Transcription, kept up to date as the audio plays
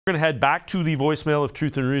We're going to head back to the voicemail of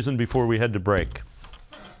Truth and Reason before we head to break.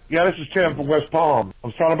 Yeah, this is Tim from West Palm. I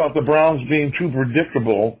was talking about the Browns being too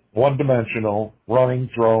predictable, one-dimensional, running,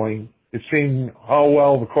 throwing. It seemed how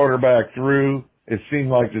well the quarterback threw. It seemed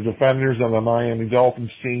like the defenders on the Miami Dolphins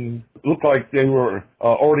team looked like they were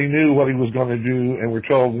already knew what he was going to do and were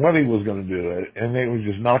told when he was going to do it, and they were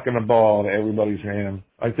just knocking the ball out of everybody's hand.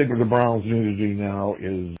 I think what the Browns need to do now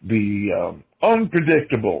is be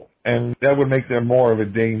unpredictable, and that would make them more of a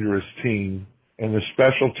dangerous team. And the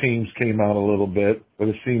special teams came out a little bit, but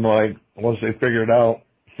it seemed like once they figured out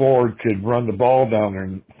Ford could run the ball down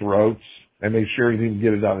their throats, and made sure he didn't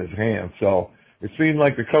get it out of his hand. So it seemed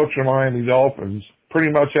like the coach of Miami Dolphins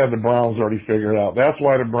pretty much had the Browns already figured out. That's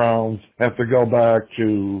why the Browns have to go back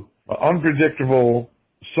to unpredictable,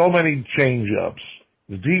 so many change-ups.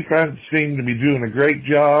 The defense seemed to be doing a great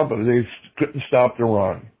job, but they couldn't stop the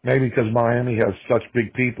run. Maybe because Miami has such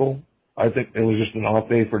big people. I think it was just an off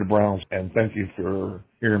day for the Browns, and thank you for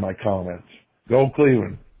hearing my comments. Go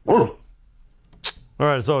Cleveland. Woo! All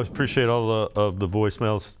right, as always, appreciate all of the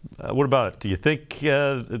voicemails. What about it? Do you think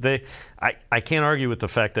I can't argue with the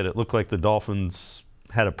fact that it looked like the Dolphins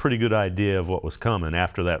had a pretty good idea of what was coming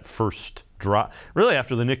after that first drop, really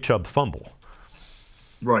after the Nick Chubb fumble.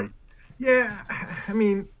 Right. Yeah, I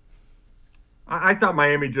mean, I thought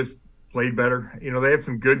Miami just played better. You know, they have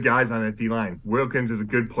some good guys on that D-line. Wilkins is a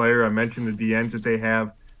good player. I mentioned the D-ends that they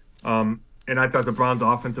have. And I thought the Browns'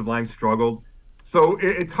 offensive line struggled. So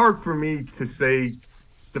it's hard for me to say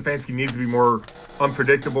Stefanski needs to be more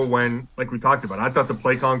unpredictable when, like we talked about, I thought the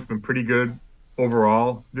play calling's been pretty good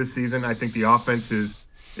overall this season. I think the offense has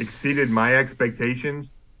exceeded my expectations.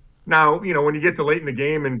 Now, you know, when you get to late in the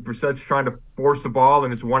game and Brissett's trying to force the ball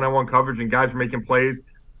and it's one-on-one coverage and guys are making plays,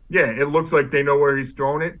 yeah, it looks like they know where he's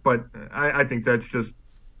throwing it, but I think that's just,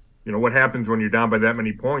 you know, what happens when you're down by that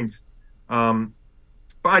many points. But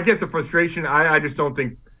I get the frustration. I just don't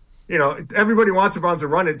think, you know, everybody wants the Browns to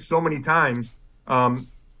run it so many times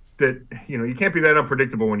that, you know, you can't be that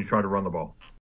unpredictable when you try to run the ball.